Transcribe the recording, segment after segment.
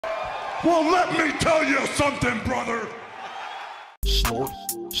Well, let me tell you something, brother. Snort,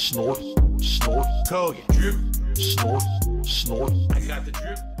 snort, snort. Kogan. Drip, snort, snort. I got the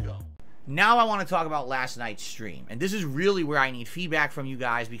drip. Go. Now I want to talk about last night's stream. And this is really where I need feedback from you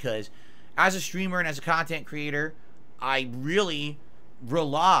guys, because as a streamer and as a content creator, I really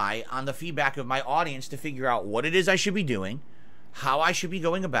rely on the feedback of my audience to figure out what it is I should be doing, how I should be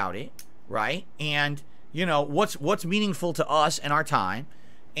going about it, right? And, you know, what's meaningful to us and our time.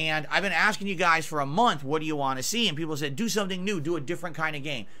 And I've been asking you guys for a month, what do you want to see? And people said, do something new, do a different kind of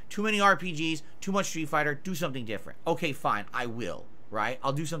game. Too many RPGs, too much Street Fighter, do something different. Okay, fine, I will, right?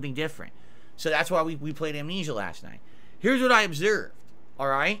 I'll do something different. So that's why we played Amnesia last night. Here's what I observed, all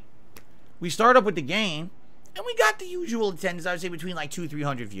right? We start up with the game, and we got the usual attendance, I would say between like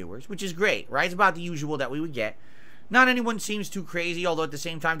 200-300 viewers, which is great, right? It's about the usual that we would get. Not anyone seems too crazy, although at the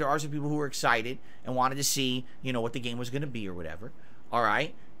same time, there are some people who were excited and wanted to see, you know, what the game was going to be or whatever. All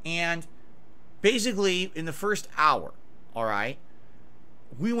right, and basically in the first hour, all right,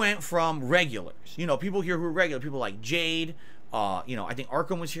 we went from regulars, you know, people here who were regular, people like Jade, you know, I think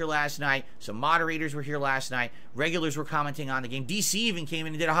Arkham was here last night, some moderators were here last night, regulars were commenting on the game, DC even came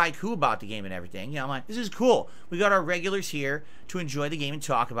in and did a haiku about the game and everything. You know, I'm like, this is cool. We got our regulars here to enjoy the game and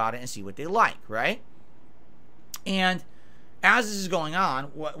talk about it and see what they like, right? And as this is going on,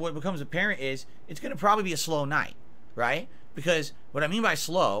 what becomes apparent is it's going to probably be a slow night, right? Because what I mean by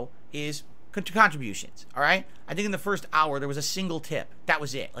slow is contributions, all right? I think in the first hour, there was a single tip. That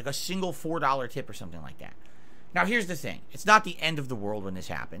was it, like a single $4 tip or something like that. Now, here's the thing. It's not the end of the world when this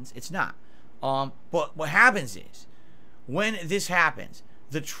happens. It's not. But what happens is, when this happens,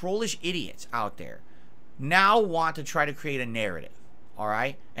 the trollish idiots out there now want to try to create a narrative, all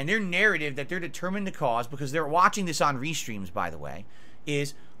right? And their narrative that they're determined to cause, because they're watching this on restreams, by the way,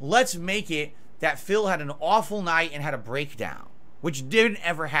 is let's make it that Phil had an awful night and had a breakdown, which didn't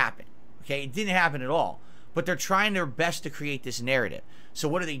ever happen, okay? It didn't happen at all. But they're trying their best to create this narrative. So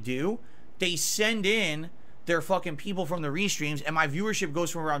what do? They send in their fucking people from the restreams, and my viewership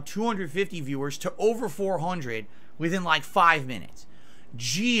goes from around 250 viewers to over 400 within like 5 minutes.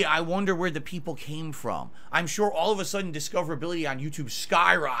 Gee, I wonder where the people came from. I'm sure all of a sudden discoverability on YouTube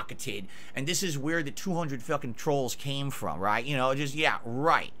skyrocketed, and this is where the 200 fucking trolls came from, right? You know, just, yeah,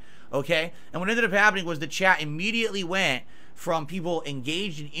 right. Okay? And what ended up happening was the chat immediately went from people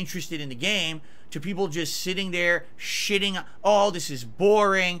engaged and interested in the game to people just sitting there shitting, oh, this is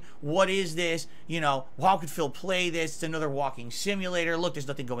boring, what is this, you know, how could Phil play this, it's another walking simulator, look, there's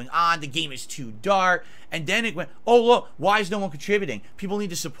nothing going on, the game is too dark. And then it went, oh, look, why is no one contributing? People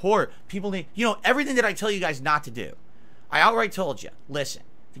need to support, people need, you know, everything that I tell you guys not to do. I outright told you, listen,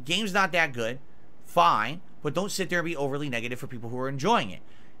 the game's not that good, fine, but don't sit there and be overly negative for people who are enjoying it.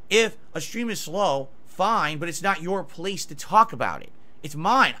 If a stream is slow, fine, but it's not your place to talk about it. It's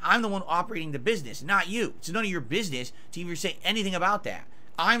mine. I'm the one operating the business, not you. It's none of your business to even say anything about that.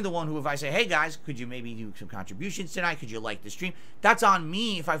 I'm the one who, if I say, hey guys, could you maybe do some contributions tonight? Could you like the stream? That's on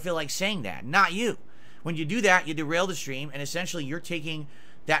me if I feel like saying that, not you. When you do that, you derail the stream, and essentially you're taking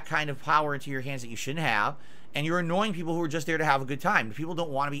that kind of power into your hands that you shouldn't have, and you're annoying people who are just there to have a good time. People don't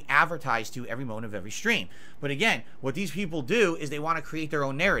want to be advertised to every moment of every stream. But again, what these people do is they want to create their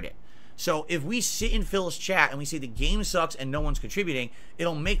own narrative. So if we sit in Phil's chat and we say the game sucks and no one's contributing,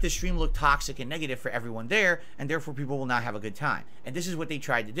 it'll make the stream look toxic and negative for everyone there, and therefore people will not have a good time. And this is what they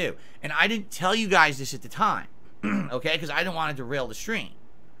tried to do. And I didn't tell you guys this at the time, okay, because I didn't want to derail the stream.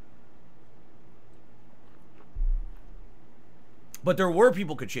 But there were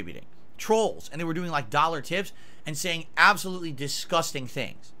people contributing, trolls, and they were doing like dollar tips and saying absolutely disgusting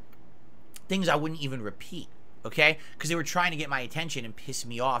things. Things I wouldn't even repeat. Okay? Because they were trying to get my attention and piss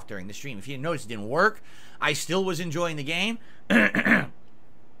me off during the stream. If you didn't notice, it didn't work. I still was enjoying the game. I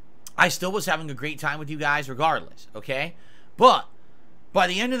still was having a great time with you guys regardless. Okay? But by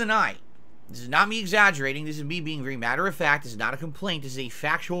the end of the night, this is not me exaggerating. This is me being very matter of fact. This is not a complaint. This is a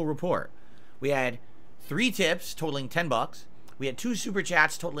factual report. We had 3 tips totaling $10. We had 2 super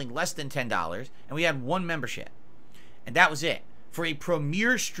chats totaling less than $10. And we had 1 membership. And that was it. For a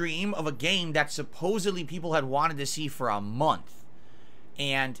premiere stream of a game that supposedly people had wanted to see for a month.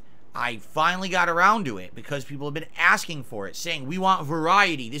 And I finally got around to it because people have been asking for it, saying, we want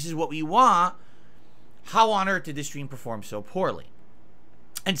variety, this is what we want. How on earth did this stream perform so poorly?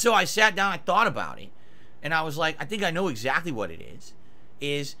 And so I sat down, I thought about it, and I was like, I think I know exactly what it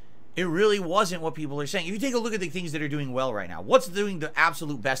is it really wasn't what people are saying. If you take a look at the things that are doing well right now, what's doing the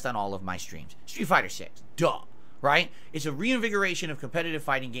absolute best on all of my streams? Street Fighter 6, duh. Right? It's a reinvigoration of competitive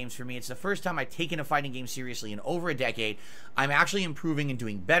fighting games for me. It's the first time I've taken a fighting game seriously in over a decade. I'm actually improving and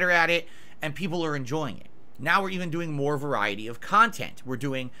doing better at it, and people are enjoying it. Now we're even doing more variety of content. We're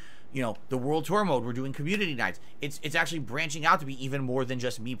doing you know, the World Tour mode, we're doing community nights. It's actually branching out to be even more than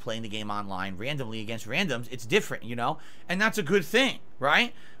just me playing the game online randomly against randoms. It's different, you know, and that's a good thing,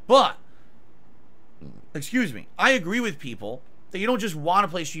 right? But, excuse me, I agree with people that you don't just want to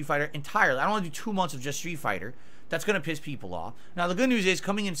play Street Fighter entirely. I don't want to do 2 months of just Street Fighter. That's going to piss people off. Now, the good news is,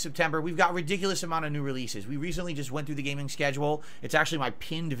 coming in September, we've got a ridiculous amount of new releases. We recently just went through the gaming schedule. It's actually my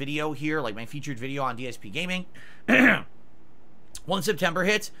pinned video here, like my featured video on DSP Gaming. Once September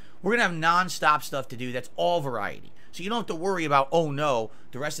hits, we're going to have non-stop stuff to do that's all variety. So you don't have to worry about, oh no,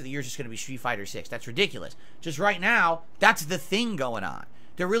 the rest of the year is just going to be Street Fighter 6. That's ridiculous. Just right now, that's the thing going on.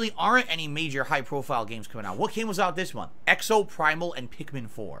 There really aren't any major high-profile games coming out. What game was out this month? Exo, Primal, and Pikmin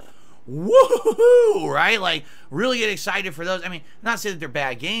 4. Woohoo! Right? Like, really get excited for those. I mean, not to say that they're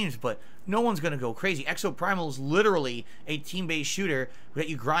bad games, but no one's going to go crazy. Exo Primal is literally a team-based shooter that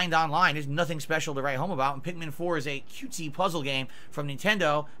you grind online. There's nothing special to write home about. And Pikmin 4 is a cutesy puzzle game from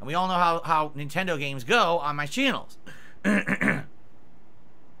Nintendo. And we all know how Nintendo games go on my channels.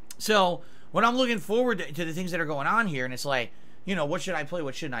 So, when I'm looking forward to the things that are going on here, and it's like, you know, what should I play?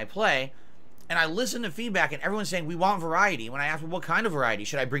 What shouldn't I play? And I listen to feedback, and everyone's saying, we want variety. When I ask, well, what kind of variety?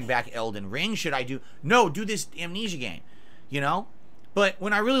 Should I bring back Elden Ring? Should I do... No, do this Amnesia game, you know? But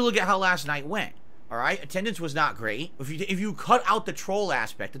when I really look at how last night went, all right, attendance was not great. If you cut out the troll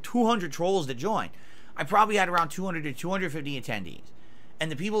aspect, the 200 trolls that joined, I probably had around 200 to 250 attendees. And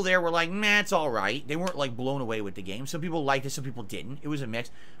the people there were like, man, it's all right. They weren't, like, blown away with the game. Some people liked it, some people didn't. It was a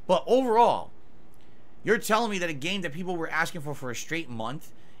mix. But overall, you're telling me that a game that people were asking for a straight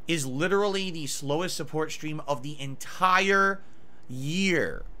month is literally the slowest support stream of the entire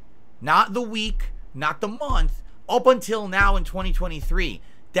year. Not the week, not the month, up until now in 2023.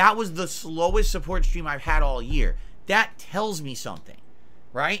 That was the slowest support stream I've had all year. That tells me something,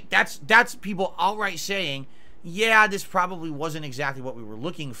 right? That's people outright saying, yeah, this probably wasn't exactly what we were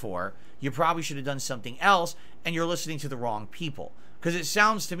looking for. You probably should have done something else, and you're listening to the wrong people. Because it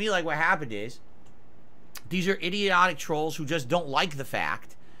sounds to me like what happened is, these are idiotic trolls who just don't like the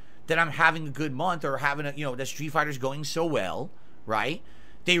fact that I'm having a good month, or having a, you know, that Street Fighter's going so well, right?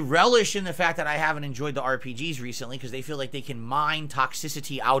 They relish in the fact that I haven't enjoyed the RPGs recently because they feel like they can mine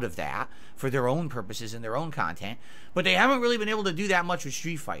toxicity out of that for their own purposes and their own content. But they haven't really been able to do that much with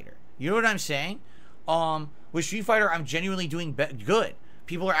Street Fighter. You know what I'm saying? With Street Fighter, I'm genuinely doing good.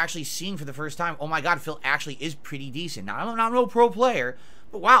 People are actually seeing for the first time, oh my god, Phil actually is pretty decent. Now, I'm not no pro player,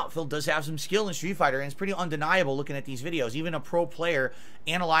 but wow, Phil does have some skill in Street Fighter, and it's pretty undeniable looking at these videos. Even a pro player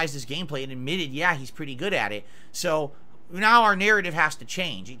analyzed his gameplay and admitted, yeah, he's pretty good at it. So now our narrative has to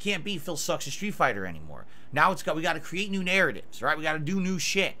change. It can't be Phil sucks at Street Fighter anymore. Now we got to create new narratives, right? We got to do new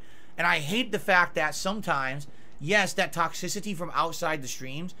shit. And I hate the fact that sometimes, yes, that toxicity from outside the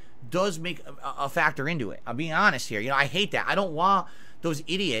streams does make a factor into it. I'm being honest here. You know, I hate that. I don't want those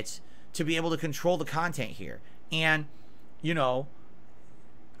idiots to be able to control the content here. And, you know,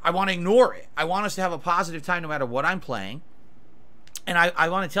 I want to ignore it. I want us to have a positive time no matter what I'm playing. And I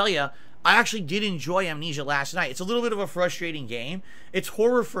want to tell you, I actually did enjoy Amnesia last night. It's a little bit of a frustrating game. It's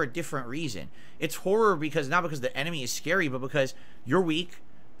horror for a different reason. It's horror because, not because the enemy is scary, but because you're weak,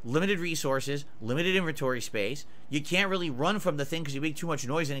 limited resources, limited inventory space. You can't really run from the thing because you make too much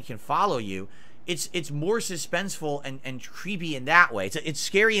noise and it can follow you. It's more suspenseful and creepy in that way. It's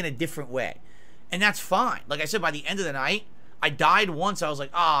scary in a different way. And that's fine. Like I said, by the end of the night, I died once. I was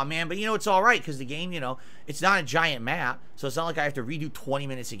like, oh man, but you know, it's all right because the game, you know, it's not a giant map. So it's not like I have to redo 20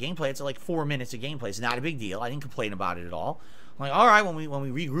 minutes of gameplay. It's like 4 minutes of gameplay. It's not a big deal. I didn't complain about it at all. I'm like, all right, when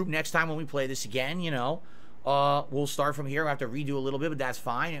we regroup next time when we play this again, you know, we'll start from here. We'll have to redo a little bit, but that's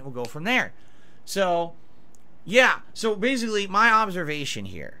fine. And we'll go from there. So, yeah. So basically, my observation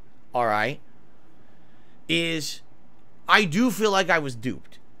here, all right, is I do feel like I was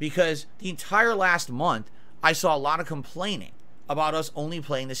duped because the entire last month, I saw a lot of complaining about us only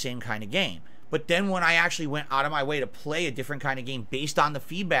playing the same kind of game. But then when I actually went out of my way to play a different kind of game based on the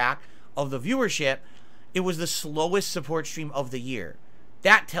feedback of the viewership, it was the slowest support stream of the year.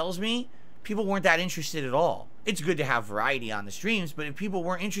 That tells me people weren't that interested at all. It's good to have variety on the streams, but if people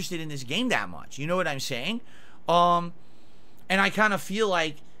weren't interested in this game that much, you know what I'm saying? And I kind of feel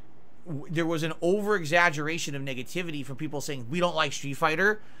like there was an over-exaggeration of negativity from people saying, we don't like Street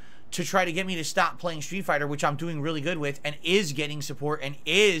Fighter, to try to get me to stop playing Street Fighter, which I'm doing really good with and is getting support and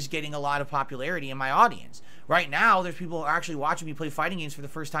is getting a lot of popularity in my audience. Right now, there's people who are actually watching me play fighting games for the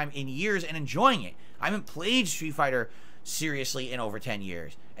first time in years and enjoying it. I haven't played Street Fighter seriously in over 10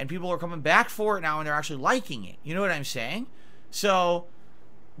 years. And people are coming back for it now and they're actually liking it. You know what I'm saying? So,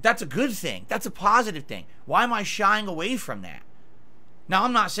 that's a good thing. That's a positive thing. Why am I shying away from that? Now,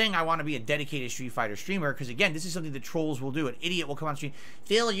 I'm not saying I want to be a dedicated Street Fighter streamer, because again, this is something that trolls will do. An idiot will come on stream.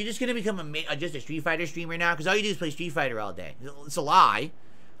 Phil, you're just going to become just a Street Fighter streamer now? Because all you do is play Street Fighter all day. It's a lie.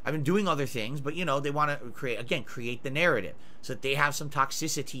 I've been doing other things, but, you know, they want to create the narrative so that they have some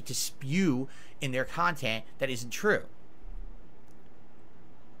toxicity to spew in their content that isn't true.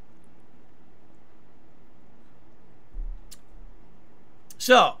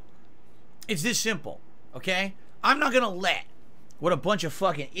 So, it's this simple, okay? I'm not going to let what a bunch of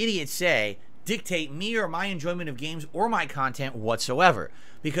fucking idiots say dictate me or my enjoyment of games or my content whatsoever.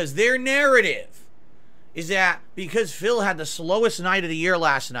 Because their narrative is that because Phil had the slowest night of the year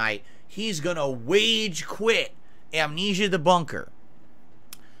last night, he's going to wage quit Amnesia the Bunker.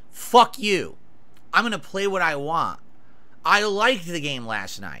 Fuck you. I'm going to play what I want. I liked the game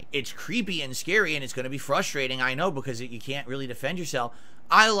last night. It's creepy and scary, and it's going to be frustrating, I know, because you can't really defend yourself.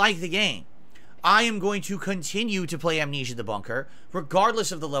 I like the game. I am going to continue to play Amnesia the Bunker,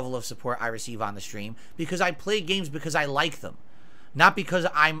 regardless of the level of support I receive on the stream, because I play games because I like them. Not because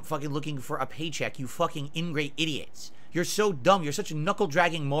I'm fucking looking for a paycheck, you fucking ingrate idiots. You're so dumb. You're such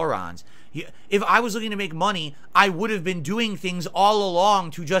knuckle-dragging morons. If I was looking to make money, I would have been doing things all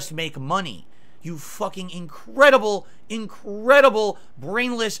along to just make money. You fucking incredible,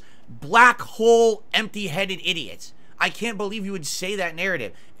 brainless, black hole, empty-headed idiots. I can't believe you would say that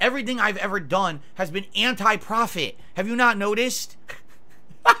narrative. Everything I've ever done has been anti-profit. Have you not noticed?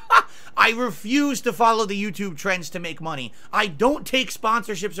 I refuse to follow the YouTube trends to make money. I don't take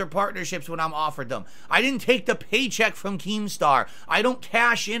sponsorships or partnerships when I'm offered them. I didn't take the paycheck from Keemstar. I don't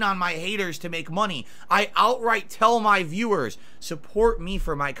cash in on my haters to make money. I outright tell my viewers, support me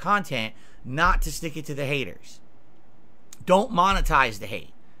for my content, not to stick it to the haters. Don't monetize the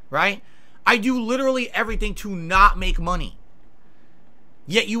hate, right? I do literally everything to not make money.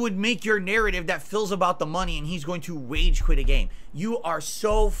 Yet you would make your narrative that Phil's about the money and he's going to rage quit a game. You are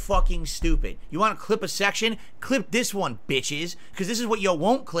so fucking stupid. You want to clip a section? Clip this one, bitches. Because this is what you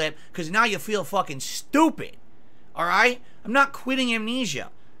won't clip, because now you feel fucking stupid. Alright? I'm not quitting Amnesia.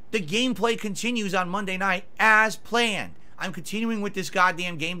 The gameplay continues on Monday night as planned. I'm continuing with this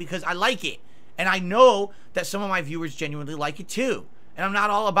goddamn game because I like it. And I know that some of my viewers genuinely like it too. And I'm not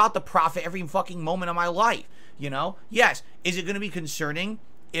all about the profit every fucking moment of my life. You know? Yes. Is it going to be concerning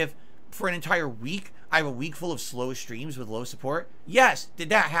if for an entire week I have a week full of slow streams with low support? Yes. Did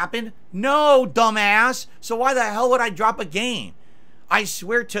that happen? No, dumbass. So why the hell would I drop a game? I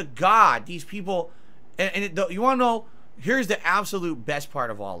swear to God, these people... you want to know? Here's the absolute best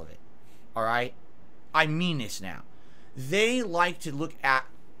part of all of it. Alright? I mean this now. They like to look at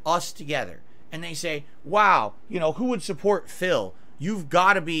us together and they say, wow, you know, who would support Phil? You've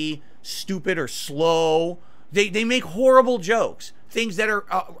got to be stupid or slow. They make horrible jokes, things that are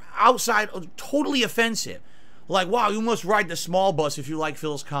outside, totally offensive. Like, wow, you must ride the small bus if you like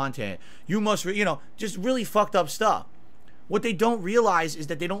Phil's content. You must, you know, just really fucked up stuff. What they don't realize is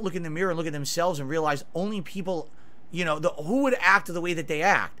that they don't look in the mirror and look at themselves and realize only people, you know, who would act the way that they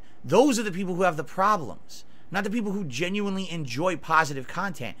act. Those are the people who have the problems, not the people who genuinely enjoy positive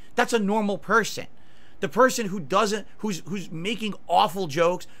content. That's a normal person. The person who doesn't, who's making awful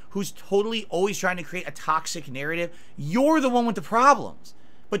jokes, who's totally always trying to create a toxic narrative, you're the one with the problems.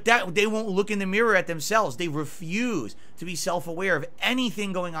 But that they won't look in the mirror at themselves. They refuse to be self-aware of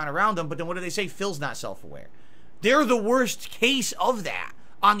anything going on around them. But then what do they say? Phil's not self-aware. They're the worst case of that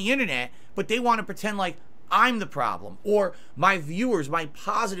on the internet, but they want to pretend like I'm the problem, or my viewers, my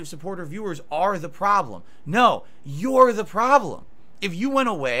positive supporter viewers are the problem. No, you're the problem. If you went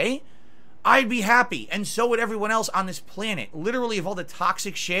away, I'd be happy, and so would everyone else on this planet. Literally, if all the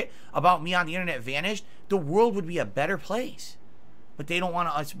toxic shit about me on the internet vanished, the world would be a better place. But they don't want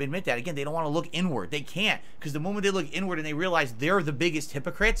us to admit that. Again, they don't want to look inward. They can't, because the moment they look inward and they realize they're the biggest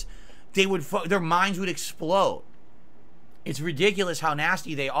hypocrites, their minds would explode. It's ridiculous how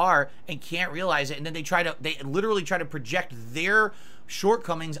nasty they are and can't realize it, and then they literally try to project their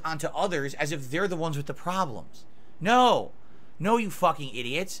shortcomings onto others as if they're the ones with the problems. No, you fucking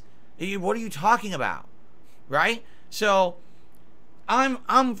idiots. What are you talking about? Right? So I'm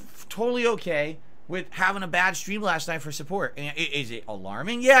totally okay with having a bad stream last night for support. Is it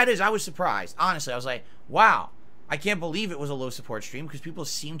alarming? Yeah, it is. I was surprised. Honestly, I was like, wow, I can't believe it was a low support stream, because people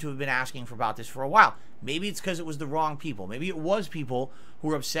seem to have been asking about this for a while. Maybe it's because it was the wrong people. Maybe it was people who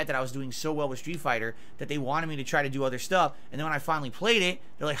were upset that I was doing so well with Street Fighter that they wanted me to try to do other stuff. And then when I finally played it,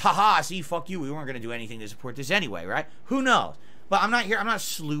 they're like, haha, see, fuck you. We weren't going to do anything to support this anyway, right? Who knows? But I'm not here. I'm not a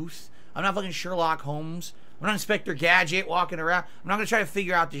sleuth. I'm not fucking Sherlock Holmes. I'm not Inspector Gadget walking around. I'm not going to try to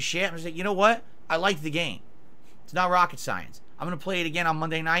figure out this shit. I'm just like, you know what? I like the game. It's not rocket science. I'm going to play it again on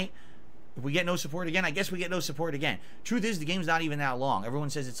Monday night. If we get no support again, I guess we get no support again. Truth is, the game's not even that long.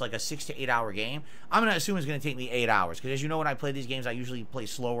 Everyone says it's like a 6 to 8 hour game. I'm going to assume it's going to take me 8 hours. Because as you know, when I play these games, I usually play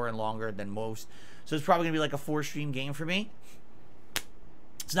slower and longer than most. So it's probably going to be like a 4-stream game for me.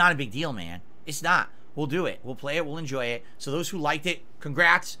 It's not a big deal, man. It's not. We'll do it. We'll play it. We'll enjoy it. So those who liked it,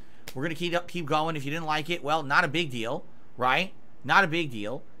 congrats. We're going to keep going. If you didn't like it, well, not a big deal, right? Not a big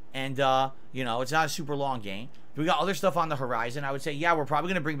deal. And, you know, it's not a super long game. We got other stuff on the horizon. I would say, yeah, we're probably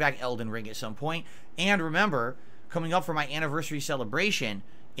going to bring back Elden Ring at some point. And remember, coming up for my anniversary celebration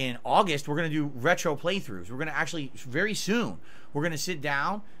in August, we're going to do retro playthroughs. We're going to actually, very soon, we're going to sit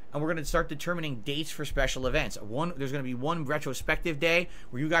down and we're going to start determining dates for special events. There's going to be one retrospective day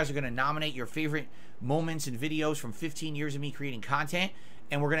where you guys are going to nominate your favorite moments and videos from 15 years of me creating content.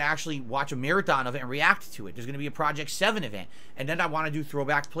 And we're going to actually watch a marathon of it and react to it. There's going to be a Project 7 event. And then I want to do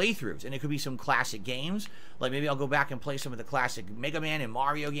throwback playthroughs. And it could be some classic games. Like maybe I'll go back and play some of the classic Mega Man and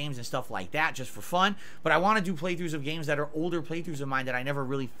Mario games and stuff like that just for fun. But I want to do playthroughs of games that are older playthroughs of mine that I never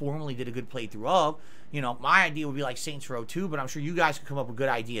really formally did a good playthrough of. You know, my idea would be like Saints Row 2, but I'm sure you guys could come up with good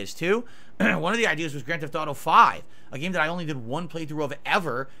ideas too. One of the ideas was Grand Theft Auto 5, a game that I only did one playthrough of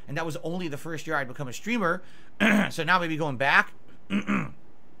ever. And that was only the first year I'd become a streamer. So now maybe going back...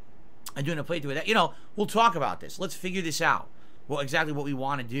 and doing a playthrough with that, you know, we'll talk about this. Let's figure this out. Well, exactly what we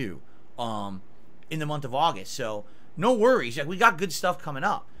want to do in the month of August. So no worries. Like, we got good stuff coming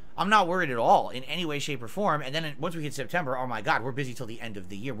up. I'm not worried at all in any way, shape, or form. And then once we hit September, oh my God, we're busy till the end of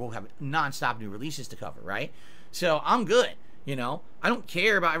the year. We'll have nonstop new releases to cover, right? So I'm good. You know, I don't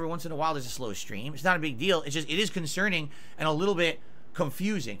care about every once in a while there's a slow stream. It's not a big deal. It's just, it is concerning and a little bit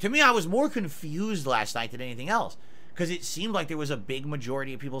confusing. To me, I was more confused last night than anything else. Because it seemed like there was a big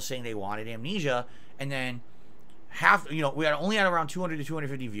majority of people saying they wanted Amnesia, and then we only had around 200 to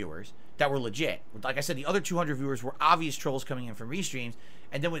 250 viewers that were legit. Like I said, the other 200 viewers were obvious trolls coming in from restreams,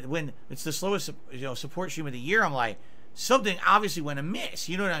 and then when it's the slowest, support stream of the year, I'm like, something obviously went amiss.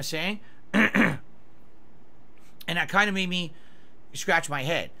 You know what I'm saying? And that kind of made me scratch my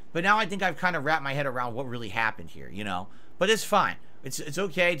head. But now I think I've kind of wrapped my head around what really happened here, you know? But it's fine. It's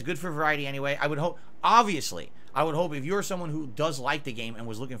okay. It's good for variety anyway. I would hope, obviously, if you're someone who does like the game and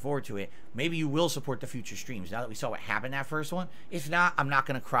was looking forward to it, maybe you will support the future streams now that we saw what happened that first one. If not, I'm not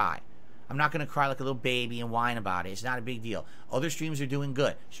going to cry. I'm not going to cry like a little baby and whine about it. It's not a big deal. Other streams are doing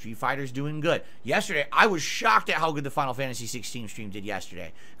good. Street Fighter's doing good. Yesterday, I was shocked at how good the Final Fantasy 16 stream did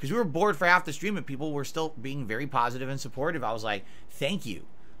yesterday. Because we were bored for half the stream and people were still being very positive and supportive. I was like, thank you.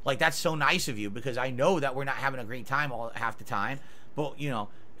 Like, that's so nice of you, because I know that we're not having a great time half the time. But, you know,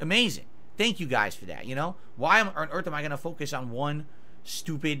 amazing. Thank you guys for that, you know? Why on earth am I going to focus on one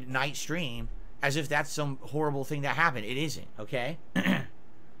stupid night stream as if that's some horrible thing that happened? It isn't, okay?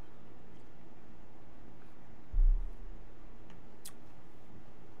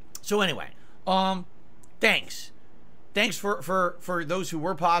 So anyway, thanks. Thanks for those who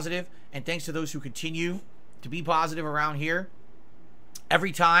were positive, and thanks to those who continue to be positive around here.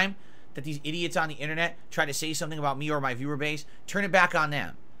 Every time that these idiots on the internet try to say something about me or my viewer base, turn it back on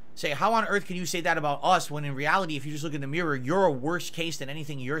them. Say, how on earth can you say that about us when in reality, if you just look in the mirror, you're a worse case than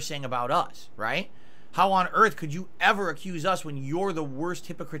anything you're saying about us, right? How on earth could you ever accuse us when you're the worst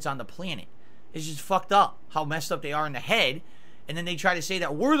hypocrites on the planet? It's just fucked up how messed up they are in the head. And then they try to say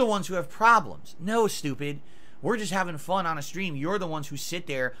that we're the ones who have problems. No, stupid. We're just having fun on a stream. You're the ones who sit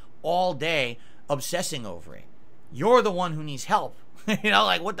there all day obsessing over it. You're the one who needs help. You know,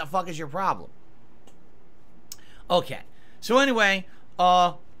 like, what the fuck is your problem? Okay. So anyway,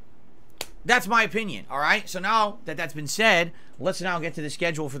 that's my opinion, all right? So now that that's been said, let's now get to the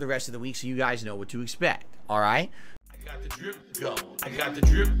schedule for the rest of the week so you guys know what to expect, all right? I got the drip going. I got the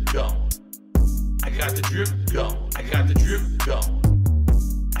drip going. I got the drip going. I got the drip going.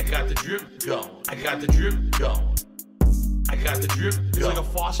 I got the drip going. I got the drip going. I got the drip going. It's like a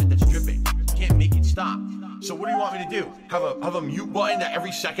faucet that's dripping. You can't make it stop. So what do you want me to do? Have a mute button that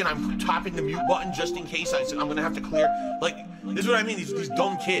every second I'm tapping the mute button just in case I'm gonna have to clear? Like, this is what I mean, these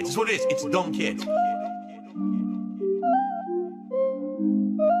dumb kids. This is what it is, it's dumb kids.